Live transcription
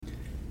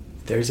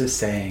There's a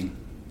saying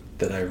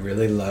that I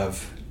really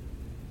love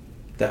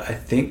that I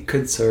think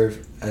could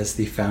serve as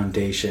the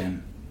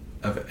foundation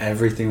of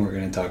everything we're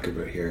going to talk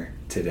about here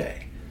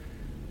today.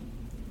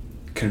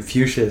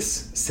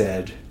 Confucius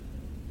said,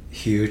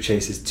 "He who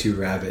chases two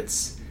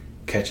rabbits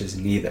catches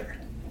neither."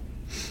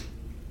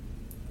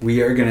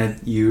 We are going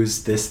to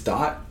use this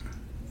thought,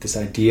 this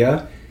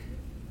idea,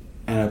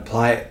 and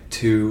apply it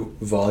to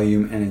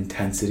volume and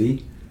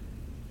intensity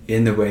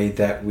in the way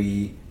that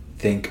we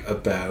think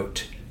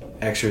about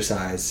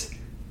exercise,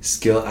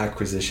 skill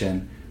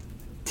acquisition,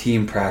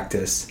 team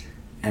practice,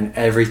 and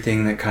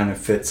everything that kind of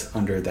fits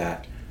under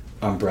that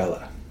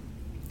umbrella.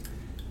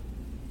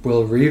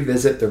 We'll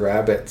revisit the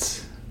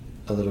rabbits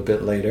a little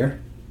bit later,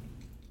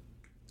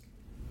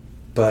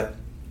 but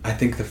I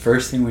think the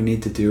first thing we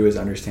need to do is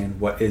understand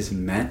what is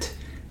meant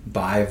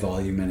by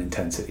volume and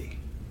intensity.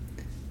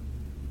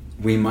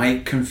 We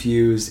might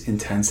confuse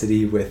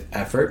intensity with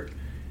effort.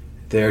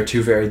 They are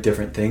two very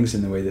different things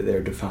in the way that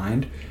they're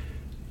defined.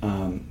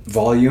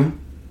 Volume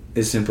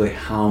is simply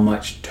how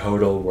much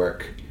total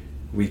work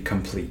we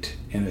complete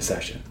in a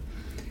session,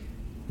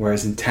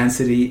 whereas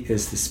intensity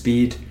is the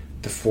speed,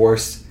 the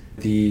force,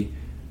 the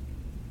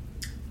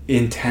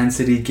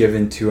intensity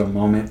given to a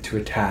moment, to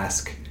a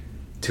task,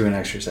 to an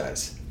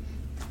exercise.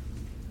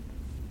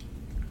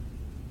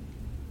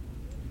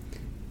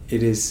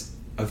 It is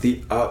of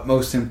the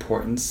utmost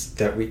importance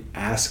that we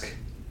ask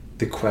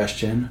the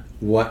question,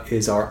 what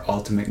is our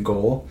ultimate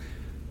goal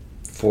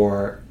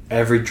for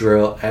every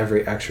drill,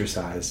 every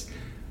exercise?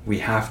 We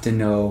have to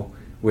know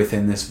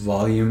within this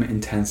volume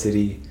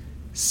intensity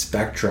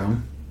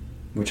spectrum,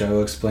 which I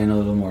will explain a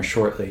little more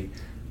shortly,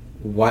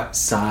 what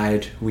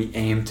side we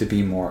aim to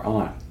be more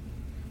on.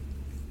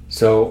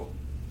 So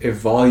if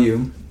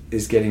volume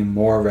is getting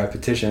more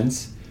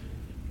repetitions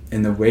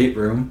in the weight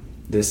room,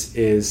 this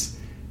is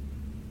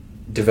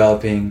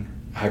developing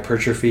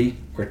hypertrophy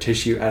or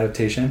tissue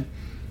adaptation.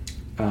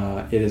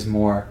 It is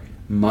more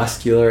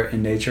muscular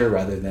in nature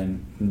rather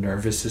than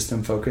nervous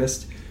system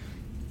focused.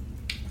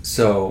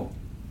 So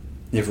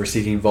if we're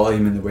seeking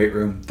volume in the weight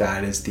room,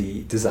 that is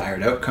the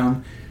desired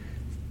outcome.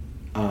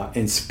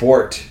 In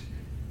sport,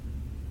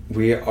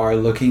 we are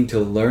looking to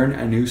learn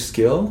a new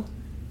skill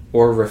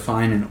or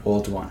refine an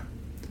old one.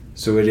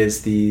 So it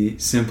is the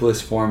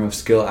simplest form of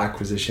skill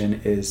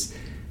acquisition is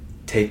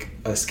take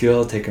a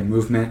skill, take a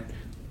movement,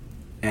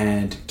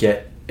 and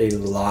get a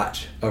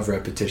lot of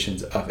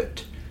repetitions of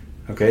it.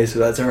 Okay, so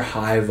that's our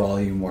high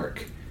volume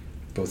work,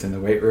 both in the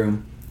weight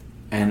room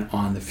and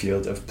on the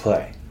field of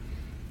play.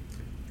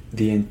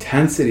 The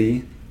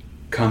intensity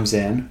comes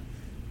in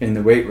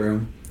the weight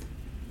room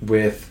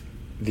with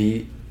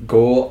the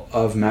goal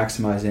of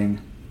maximizing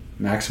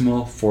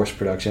maximal force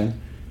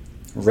production,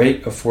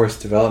 rate of force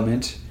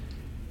development,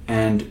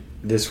 and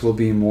this will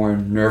be more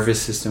nervous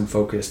system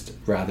focused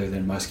rather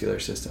than muscular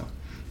system.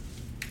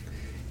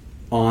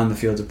 On the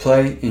field of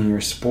play, in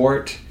your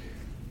sport,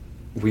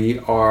 we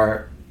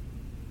are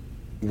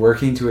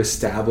working to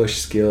establish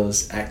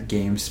skills at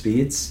game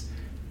speeds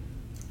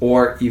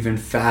or even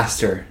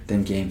faster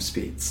than game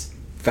speeds,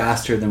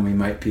 faster than we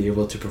might be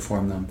able to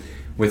perform them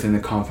within the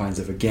confines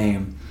of a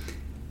game,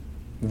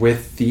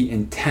 with the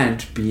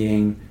intent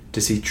being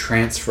to see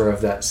transfer of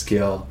that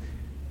skill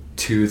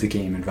to the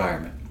game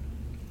environment.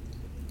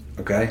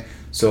 Okay,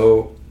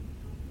 so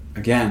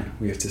again,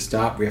 we have to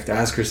stop, we have to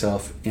ask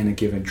ourselves, in a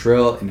given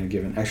drill, in a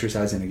given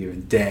exercise, in a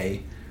given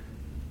day,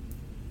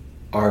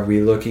 are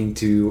we looking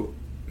to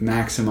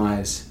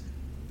maximize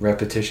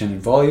repetition and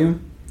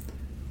volume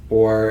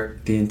or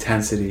the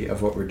intensity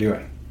of what we're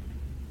doing?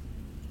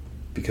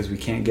 Because we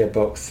can't get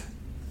both.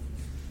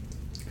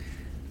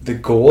 The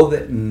goal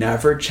that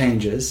never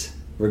changes,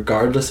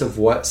 regardless of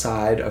what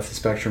side of the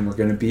spectrum we're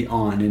going to be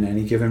on in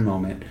any given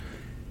moment,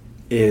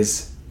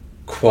 is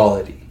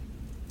quality.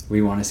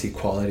 We want to see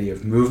quality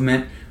of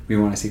movement. We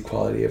want to see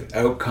quality of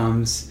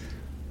outcomes.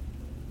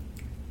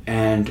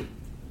 And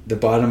the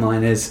bottom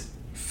line is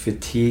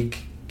fatigue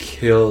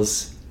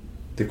kills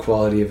the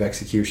quality of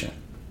execution.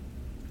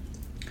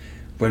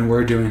 When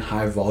we're doing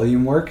high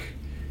volume work,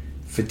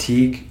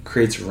 fatigue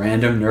creates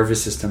random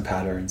nervous system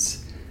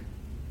patterns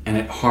and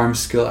it harms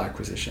skill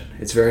acquisition.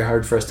 It's very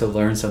hard for us to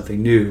learn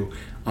something new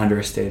under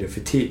a state of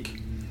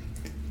fatigue.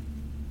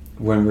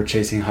 When we're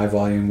chasing high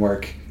volume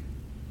work,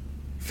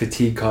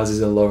 fatigue causes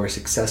a lower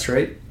success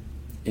rate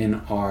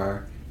in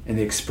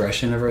the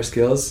expression of our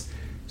skills.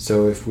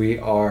 So if we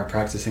are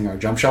practicing our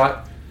jump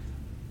shot,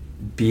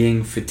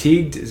 being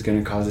fatigued is going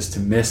to cause us to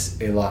miss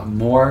a lot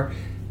more,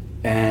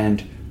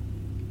 and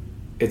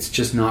it's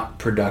just not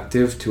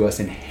productive to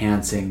us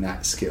enhancing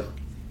that skill.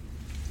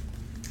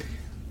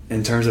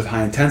 In terms of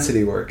high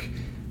intensity work,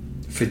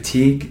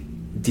 fatigue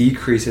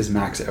decreases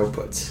max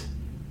outputs.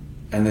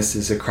 And this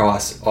is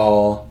across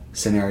all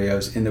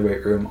scenarios, in the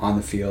weight room, on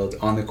the field,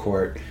 on the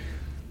court.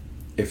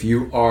 If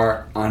you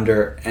are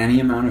under any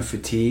amount of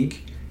fatigue,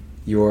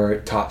 your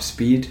top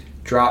speed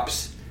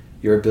drops,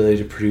 your ability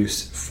to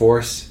produce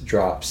force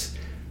drops,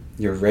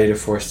 your rate of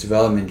force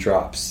development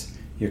drops,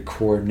 your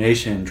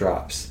coordination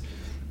drops.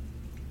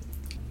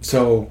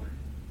 So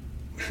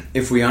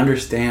if we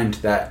understand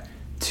that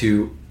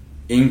to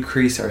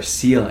increase our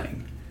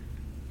ceiling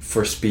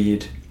for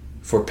speed,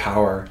 for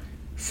power,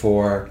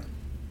 for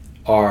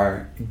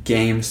our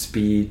game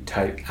speed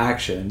type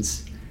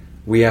actions,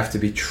 we have to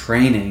be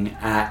training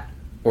at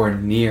or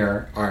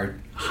near our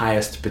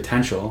highest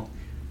potential.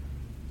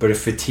 But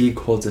if fatigue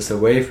holds us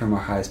away from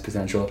our highest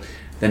potential,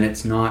 then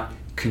it's not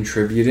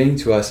contributing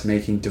to us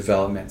making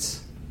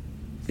developments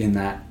in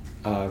that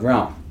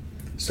realm.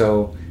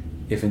 So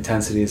if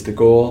intensity is the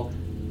goal,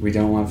 we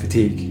don't want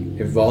fatigue.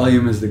 If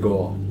volume is the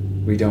goal,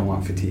 we don't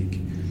want fatigue.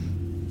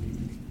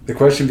 The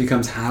question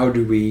becomes, how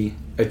do we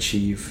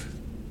achieve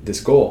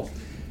this goal?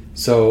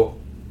 So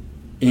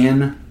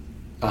in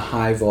a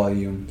high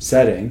volume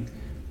setting,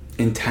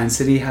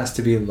 intensity has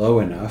to be low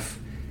enough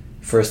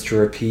for us to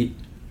repeat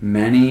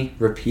many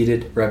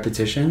repeated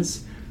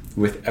repetitions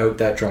without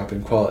that drop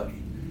in quality.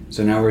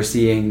 So now we're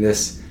seeing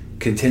this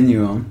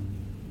continuum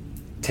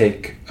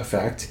take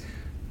effect.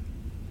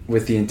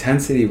 With the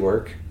intensity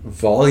work,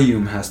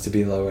 volume has to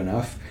be low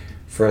enough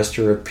for us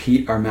to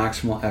repeat our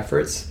maximal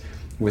efforts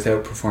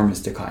without performance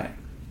declining.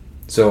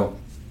 So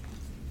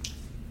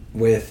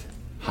with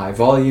high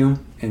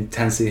volume,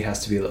 intensity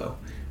has to be low.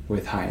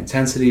 With high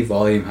intensity,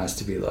 volume has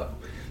to be low.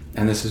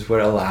 And this is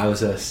what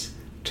allows us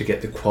to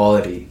get the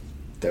quality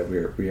that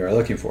we are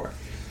looking for.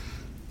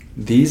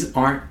 These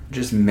aren't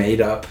just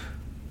made up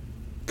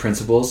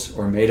principles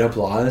or made up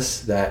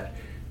laws that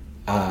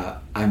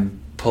I'm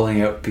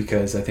pulling out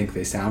because I think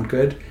they sound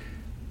good.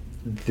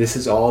 This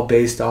is all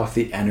based off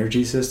the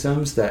energy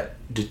systems that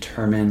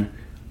determine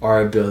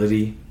our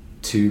ability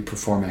to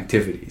perform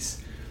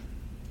activities.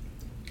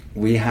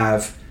 We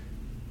have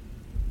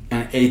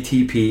an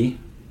ATP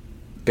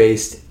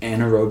based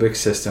anaerobic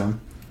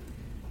system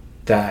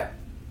that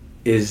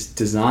is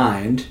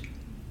designed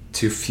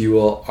to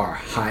fuel our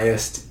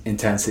highest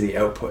intensity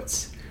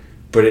outputs,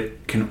 but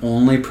it can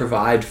only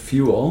provide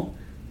fuel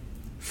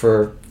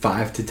for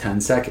 5 to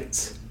 10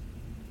 seconds.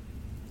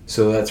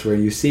 So that's where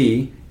you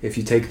see, if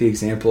you take the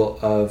example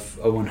of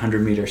a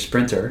 100-meter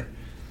sprinter,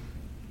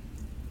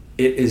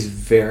 it is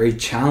very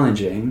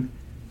challenging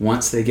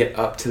once they get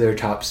up to their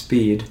top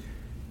speed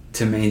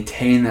to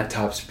maintain that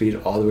top speed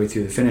all the way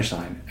through the finish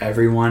line.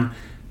 Everyone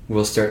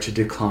will start to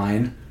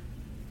decline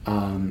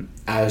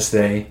as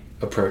they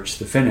approach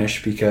the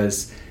finish,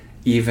 because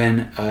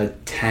even a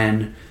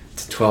 10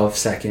 to 12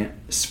 second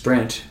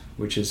sprint,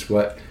 which is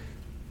what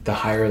the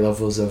higher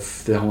levels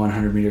of the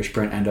 100-meter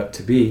sprint end up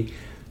to be,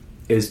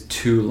 is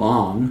too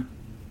long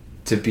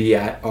to be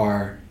at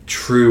our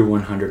true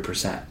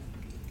 100%.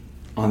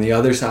 On the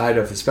other side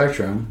of the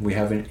spectrum, we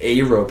have an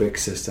aerobic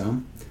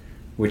system,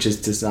 which is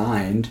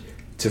designed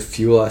to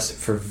fuel us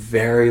for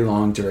very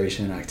long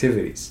duration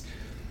activities.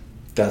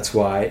 That's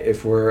why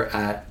if we're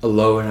at a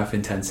low enough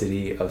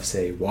intensity of,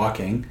 say,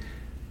 walking,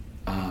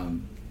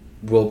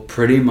 we'll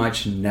pretty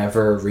much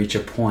never reach a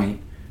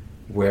point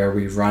where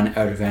we run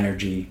out of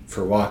energy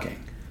for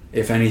walking.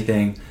 If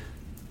anything,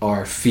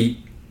 our feet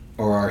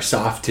or our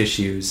soft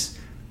tissues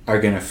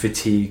are going to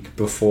fatigue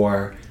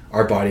before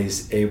our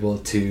body's able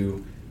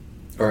to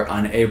or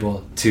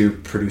unable to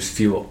produce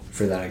fuel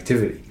for that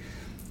activity.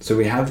 So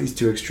we have these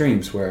two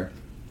extremes where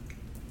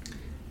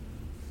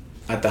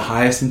at the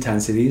highest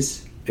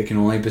intensities, it can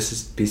only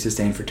be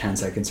sustained for 10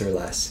 seconds or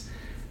less.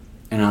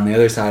 And on the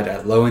other side,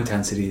 at low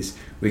intensities,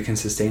 we can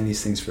sustain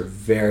these things for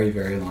very,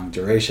 very long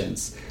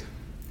durations.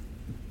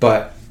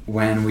 But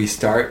when we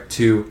start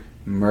to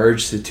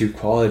merge the two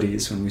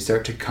qualities, when we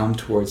start to come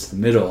towards the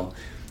middle,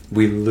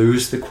 we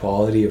lose the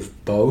quality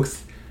of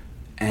both,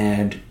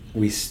 and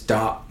we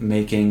stop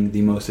making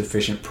the most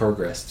efficient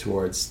progress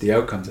towards the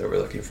outcomes that we're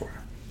looking for.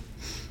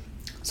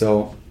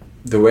 So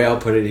the way I'll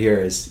put it here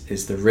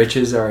is the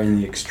riches are in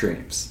the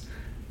extremes.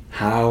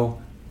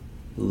 How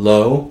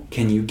low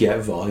can you get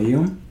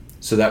volume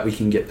so that we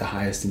can get the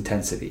highest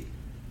intensity?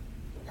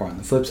 Or on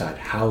the flip side,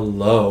 how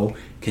low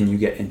can you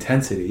get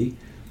intensity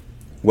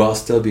while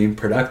still being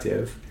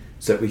productive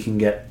so that we can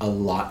get a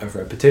lot of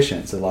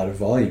repetitions, a lot of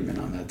volume in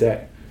on that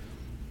day?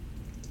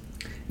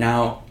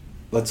 Now,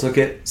 let's look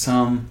at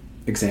some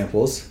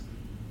examples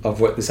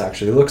of what this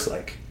actually looks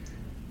like.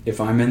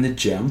 If I'm in the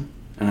gym,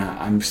 and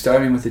I'm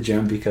starting with the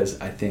gym because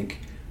I think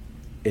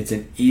it's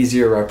an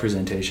easier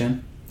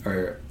representation,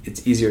 or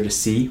it's easier to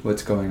see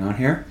what's going on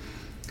here.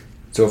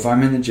 So if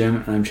I'm in the gym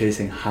and I'm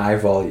chasing high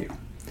volume,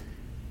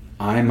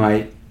 I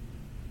might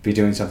be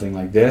doing something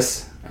like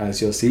this,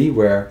 as you'll see,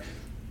 where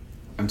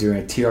I'm doing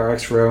a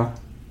TRX row.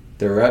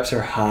 The reps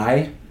are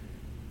high.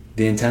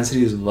 The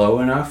intensity is low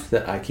enough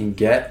that I can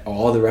get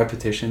all the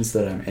repetitions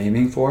that I'm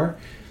aiming for,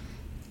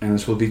 and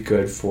this will be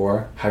good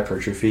for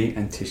hypertrophy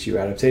and tissue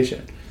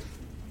adaptation.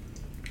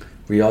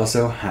 We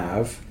also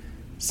have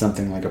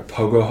something like a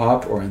pogo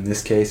hop, or in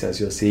this case, as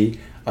you'll see,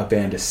 a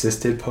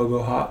band-assisted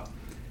pogo hop,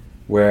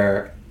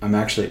 where I'm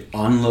actually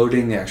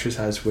unloading the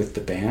exercise with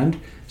the band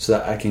so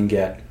that I can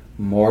get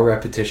more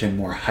repetition,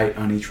 more height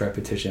on each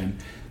repetition,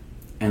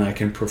 and I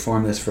can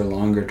perform this for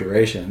longer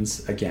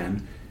durations,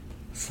 again,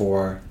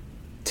 for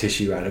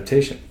tissue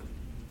adaptation.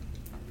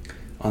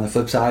 On the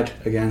flip side,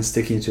 again,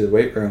 sticking to the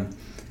weight room,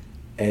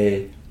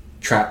 A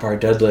trap bar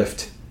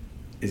deadlift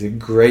is a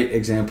great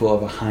example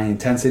of a high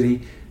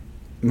intensity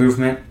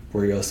movement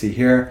where you'll see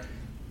here,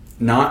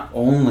 not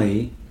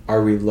only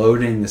are we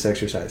loading this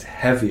exercise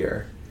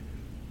heavier,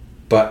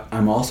 but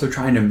I'm also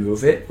trying to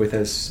move it with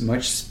as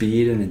much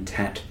speed and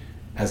intent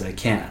as I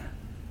can.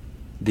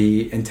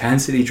 The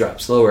intensity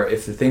drops lower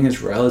if the thing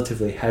is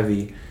relatively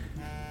heavy,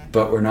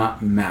 but we're not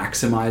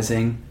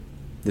maximizing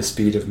the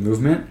speed of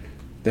movement,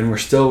 then we're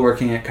still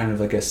working at kind of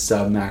like a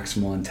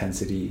sub-maximal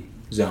intensity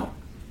zone.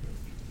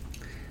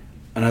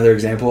 Another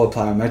example, a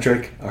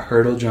plyometric, a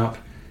hurdle jump,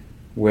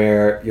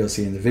 where you'll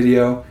see in the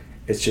video,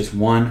 it's just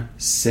one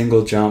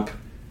single jump,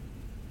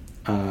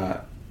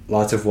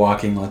 lots of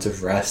walking, lots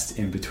of rest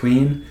in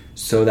between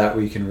so that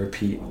we can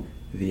repeat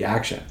the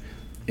action.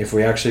 If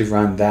we actually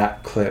run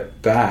that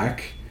clip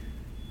back,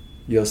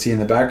 you'll see in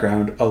the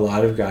background a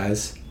lot of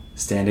guys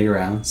standing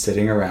around,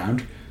 sitting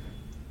around,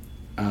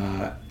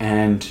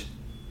 and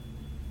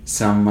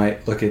some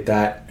might look at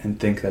that and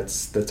think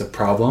that's a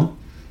problem,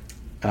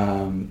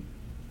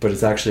 but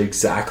it's actually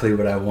exactly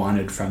what I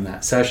wanted from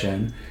that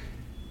session,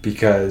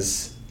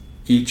 because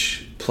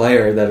each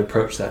player that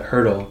approached that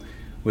hurdle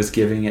was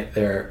giving it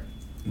their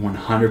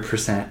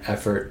 100%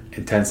 effort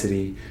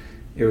intensity.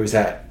 It was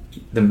at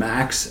the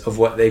max of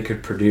what they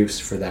could produce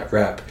for that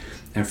rep,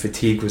 and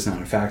fatigue was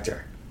not a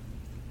factor.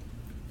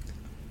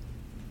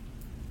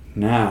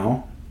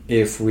 Now,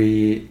 if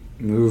we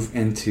move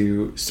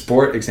into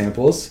sport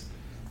examples,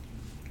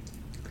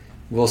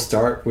 we'll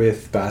start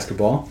with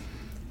basketball.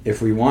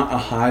 If we want a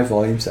high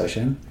volume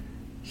session,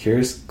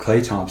 here's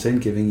Klay Thompson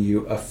giving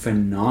you a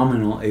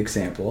phenomenal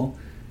example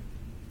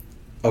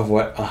of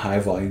what a high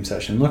volume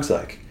session looks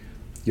like.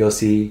 You'll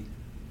see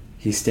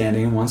he's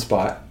standing in one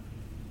spot,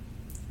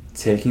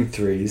 taking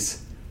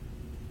threes.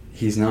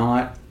 He's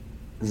not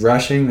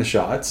rushing the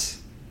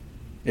shots.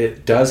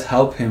 It does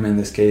help him in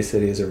this case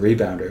that he is a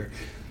rebounder,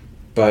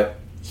 but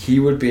he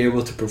would be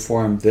able to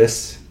perform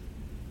this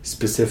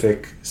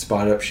specific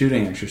spot up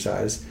shooting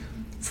exercise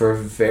for a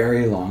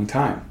very long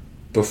time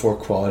before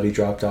quality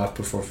dropped off,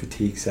 before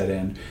fatigue set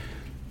in.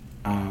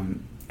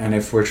 And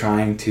if we're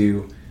trying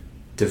to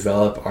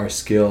develop our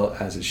skill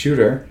as a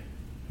shooter,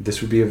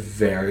 this would be a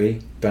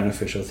very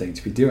beneficial thing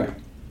to be doing.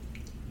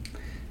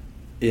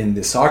 In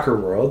the soccer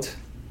world,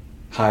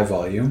 high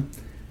volume,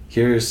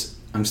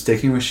 I'm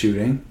sticking with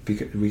shooting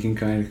because we can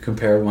kind of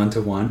compare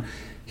 1-to-1.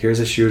 Here's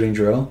a shooting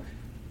drill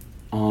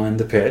on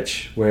the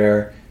pitch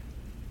where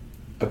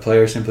a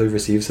player simply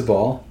receives the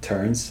ball,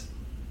 turns,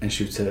 and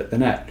shoots it at the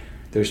net.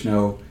 There's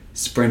no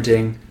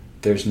sprinting,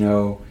 there's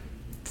no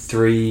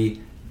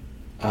three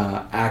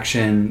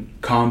action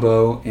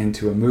combo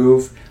into a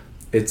move.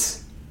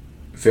 It's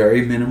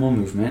very minimal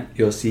movement.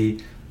 You'll see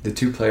the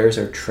two players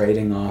are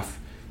trading off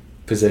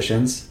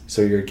positions,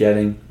 so you're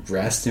getting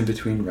rest in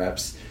between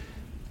reps.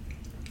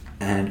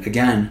 And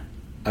again,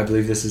 I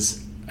believe this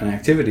is an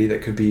activity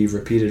that could be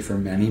repeated for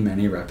many,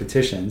 many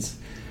repetitions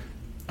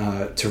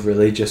to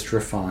really just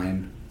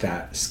refine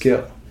that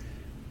skill.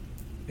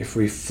 If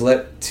we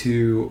flip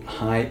to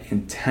high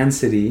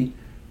intensity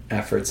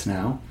efforts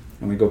now,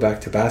 and we go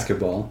back to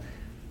basketball,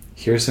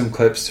 here's some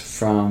clips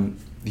from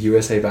the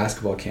USA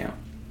basketball camp.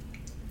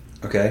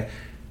 Okay,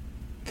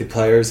 the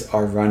players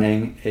are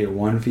running a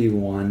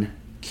 1v1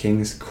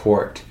 King's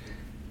Court,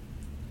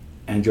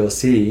 and you'll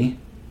see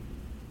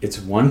it's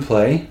one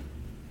play,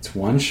 it's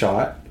one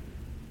shot.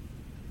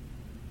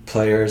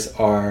 Players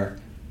are,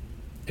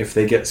 if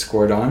they get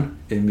scored on,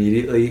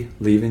 immediately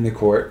leaving the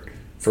court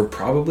for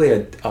probably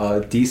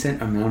a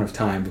decent amount of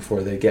time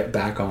before they get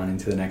back on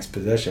into the next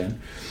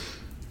possession.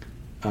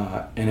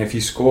 And if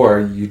you score,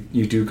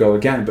 you do go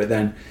again. But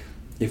then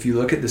if you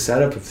look at the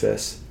setup of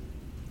this,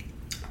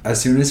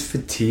 as soon as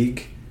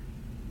fatigue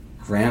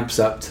ramps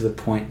up to the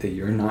point that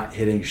you're not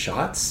hitting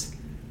shots,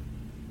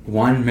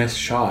 one missed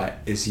shot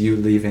is you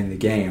leaving the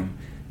game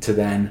to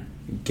then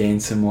gain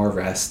some more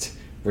rest,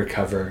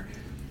 recover.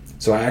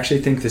 So I actually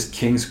think this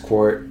King's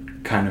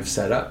Court kind of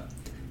setup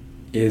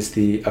is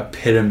the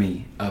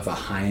epitome of a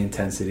high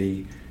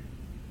intensity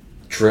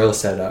drill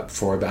setup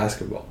for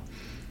basketball.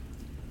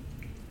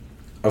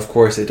 Of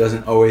course, it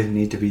doesn't always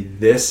need to be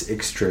this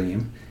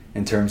extreme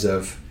in terms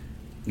of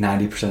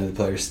 90% of the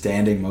players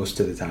standing most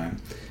of the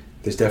time.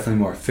 There's definitely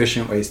more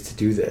efficient ways to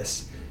do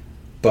this,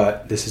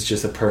 but this is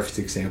just a perfect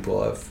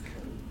example of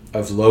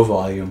low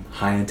volume,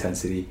 high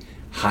intensity,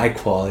 high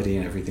quality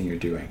in everything you're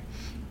doing.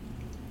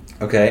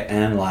 Okay,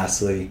 and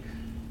lastly,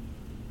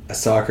 a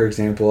soccer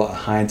example, a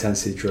high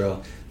intensity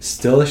drill,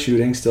 still a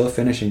shooting, still a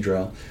finishing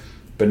drill,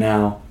 but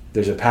now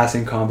there's a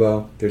passing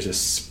combo, there's a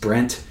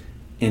sprint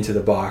into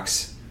the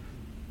box.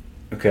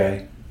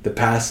 Okay, the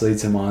pass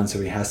leads him on, so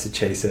he has to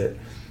chase it.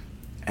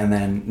 And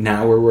then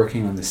now we're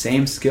working on the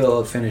same skill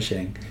of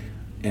finishing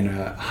in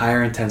a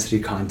higher intensity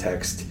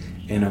context,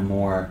 in a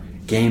more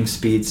game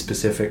speed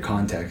specific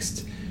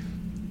context.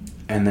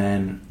 And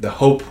then the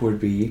hope would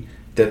be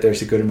that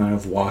there's a good amount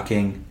of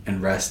walking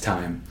and rest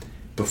time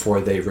before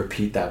they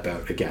repeat that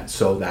bout again,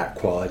 so that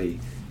quality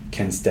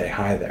can stay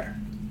high there.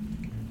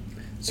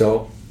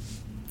 So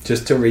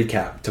just to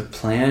recap, to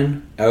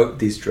plan out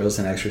these drills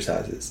and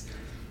exercises,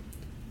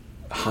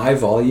 high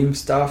volume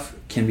stuff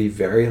can be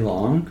very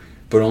long,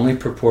 but only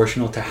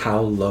proportional to how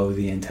low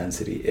the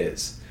intensity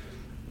is.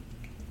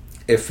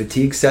 If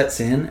fatigue sets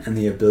in and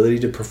the ability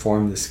to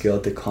perform the skill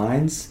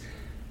declines,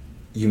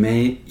 you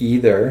may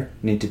either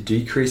need to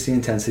decrease the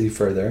intensity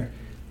further,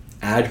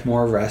 add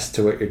more rest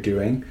to what you're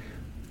doing,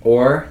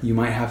 or you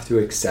might have to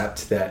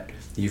accept that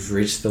you've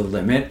reached the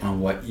limit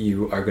on what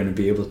you are going to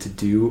be able to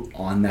do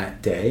on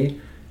that day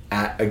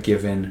at a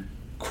given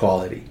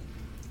quality.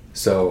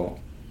 So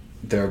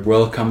there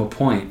will come a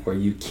point where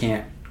you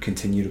can't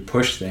continue to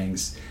push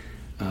things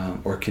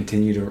or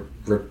continue to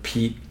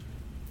repeat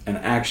an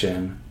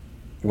action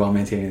while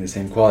maintaining the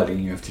same quality,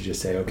 and you have to just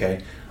say,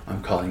 okay,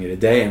 I'm calling it a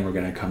day and we're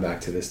going to come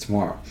back to this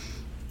tomorrow.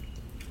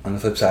 On the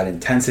flip side,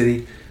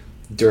 intensity,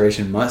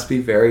 duration must be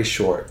very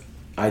short,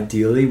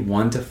 ideally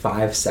 1 to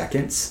 5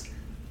 seconds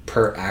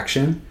per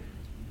action,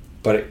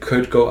 but it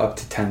could go up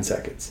to 10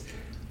 seconds.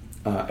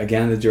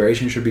 Again, the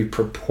duration should be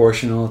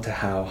proportional to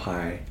how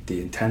high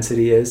the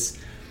intensity is.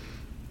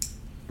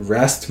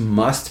 Rest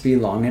must be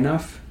long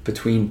enough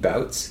between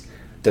bouts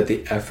that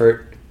the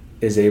effort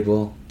is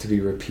able to be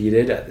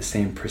repeated at the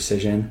same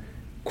precision,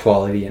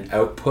 quality, and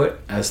output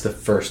as the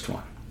first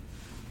one.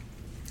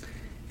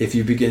 If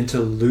you begin to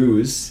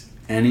lose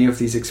any of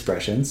these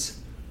expressions,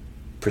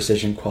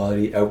 precision,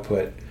 quality,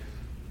 output,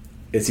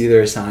 it's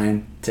either a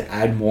sign to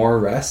add more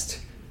rest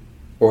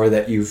or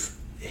that you've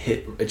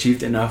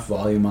achieved enough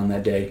volume on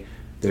that day.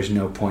 There's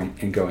no point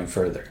in going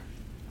further.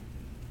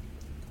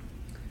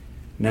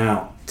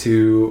 Now,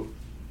 to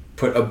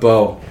put a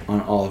bow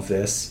on all of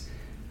this,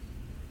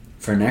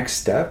 for next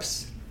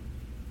steps,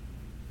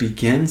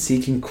 begin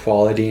seeking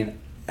quality in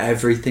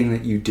everything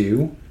that you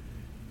do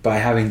by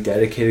having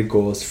dedicated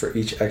goals for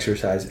each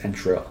exercise and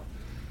drill.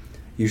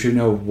 You should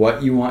know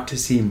what you want to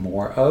see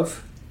more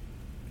of,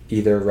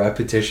 either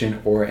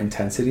repetition or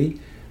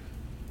intensity,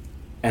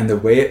 and the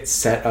way it's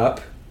set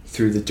up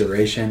through the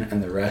duration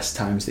and the rest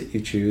times that you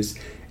choose,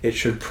 it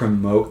should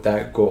promote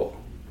that goal.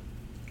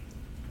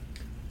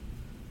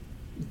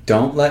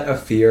 Don't let a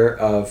fear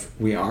of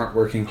we aren't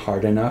working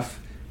hard enough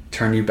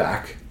turn you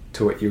back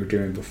to what you were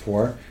doing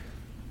before.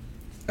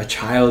 A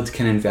child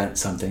can invent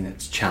something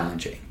that's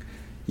challenging.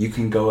 You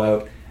can go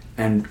out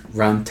and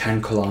run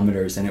 10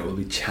 kilometers and it will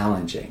be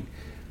challenging.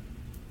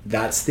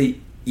 That's the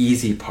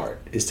easy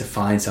part, is to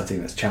find something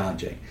that's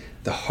challenging.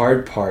 The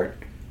hard part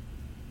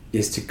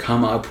is to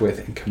come up with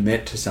and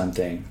commit to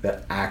something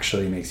that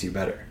actually makes you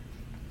better.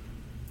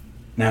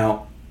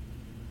 Now,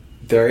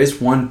 there is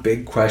one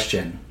big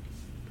question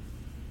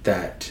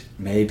that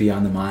may be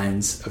on the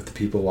minds of the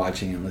people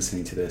watching and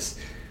listening to this,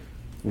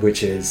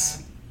 which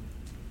is,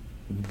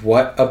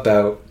 what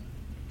about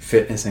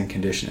fitness and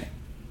conditioning?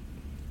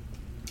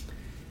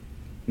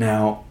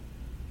 Now,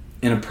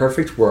 in a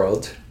perfect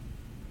world,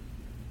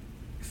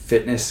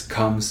 fitness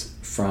comes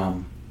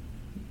from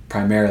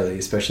primarily,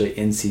 especially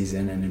in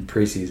season and in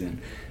preseason,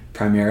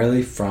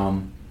 primarily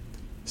from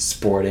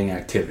sporting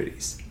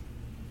activities.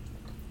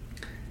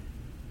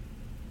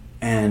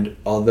 And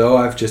although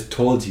I've just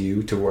told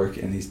you to work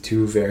in these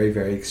two very,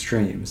 very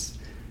extremes,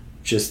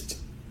 just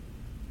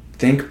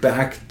think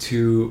back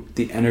to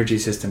the energy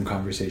system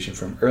conversation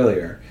from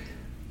earlier.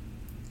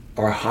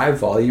 Our high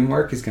volume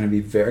work is going to be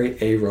very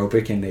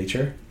aerobic in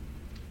nature,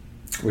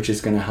 which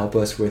is going to help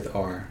us with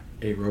our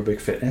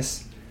aerobic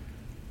fitness.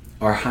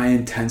 Our high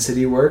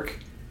intensity work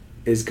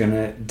is going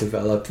to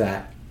develop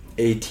that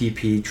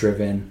ATP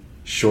driven,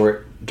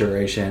 short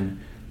duration,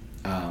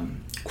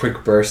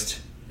 quick burst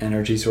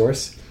energy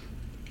source.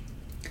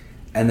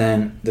 And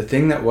then the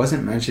thing that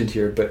wasn't mentioned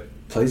here but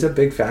plays a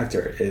big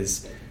factor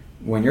is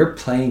when you're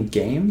playing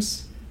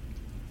games,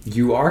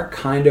 you are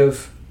kind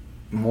of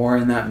more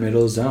in that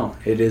middle zone.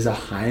 It is a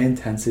high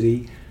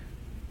intensity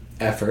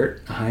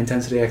effort, a high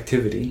intensity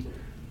activity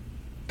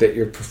that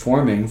you're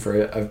performing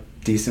for a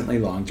decently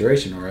long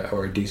duration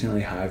or a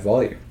decently high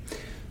volume.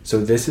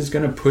 So this is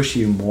going to push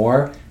you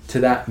more to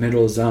that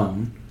middle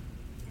zone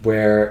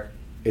where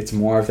it's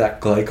more of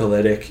that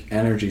glycolytic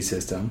energy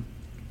system.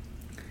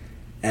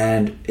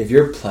 And if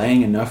you're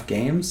playing enough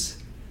games,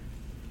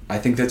 I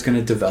think that's going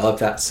to develop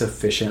that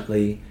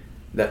sufficiently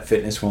that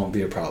fitness won't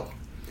be a problem.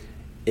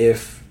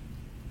 If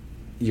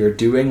you're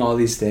doing all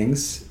these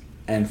things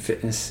and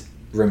fitness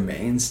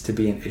remains to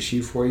be an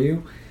issue for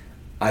you,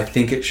 I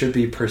think it should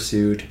be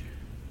pursued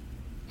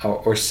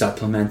or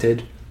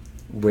supplemented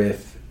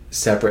with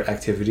separate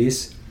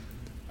activities,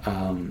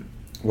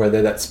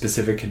 whether that's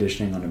specific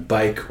conditioning on a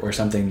bike or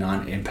something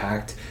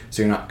non-impact,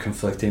 so you're not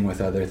conflicting with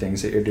other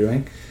things that you're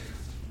doing.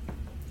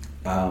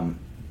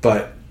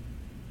 But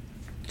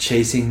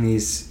chasing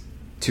these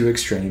two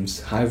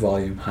extremes, high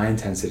volume, high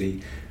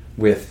intensity,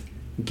 with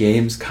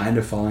games kind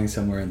of falling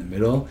somewhere in the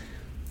middle,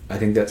 I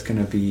think that's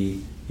going to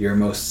be your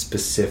most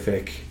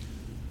specific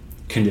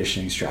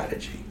conditioning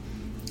strategy.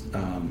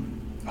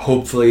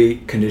 Hopefully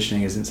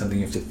conditioning isn't something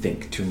you have to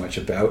think too much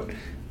about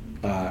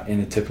in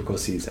a typical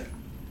season.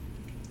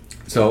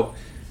 So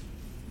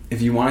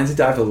if you wanted to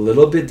dive a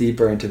little bit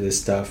deeper into this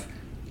stuff,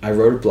 I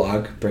wrote a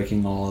blog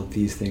breaking all of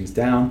these things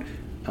down.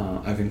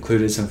 I've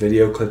included some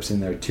video clips in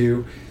there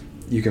too.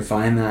 You can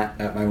find that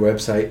at my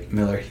website,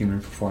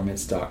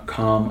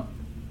 millerhumanperformance.com,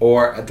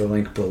 or at the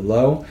link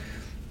below.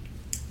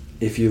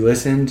 If you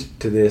listened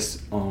to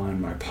this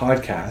on my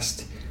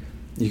podcast,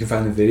 you can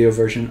find the video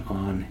version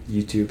on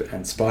YouTube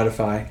and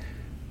Spotify.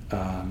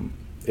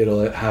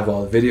 It'll have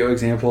all the video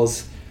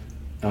examples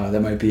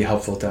that might be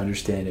helpful to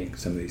understanding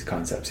some of these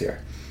concepts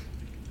here.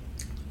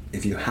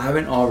 If you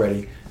haven't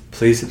already,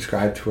 please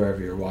subscribe to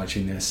wherever you're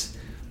watching this.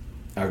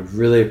 I would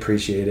really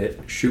appreciate it.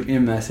 Shoot me a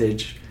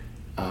message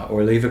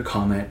or leave a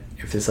comment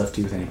if this left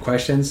you with any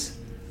questions.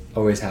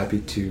 Always happy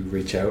to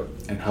reach out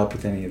and help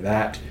with any of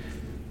that.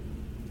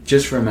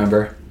 Just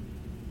remember,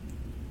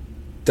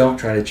 don't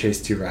try to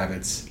chase two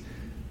rabbits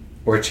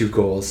or two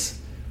goals.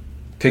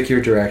 Pick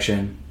your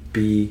direction.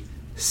 Be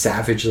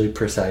savagely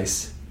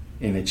precise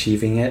in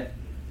achieving it.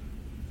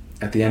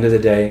 At the end of the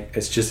day,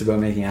 it's just about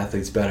making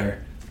athletes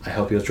better. I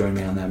hope you'll join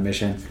me on that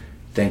mission.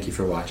 Thank you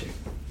for watching.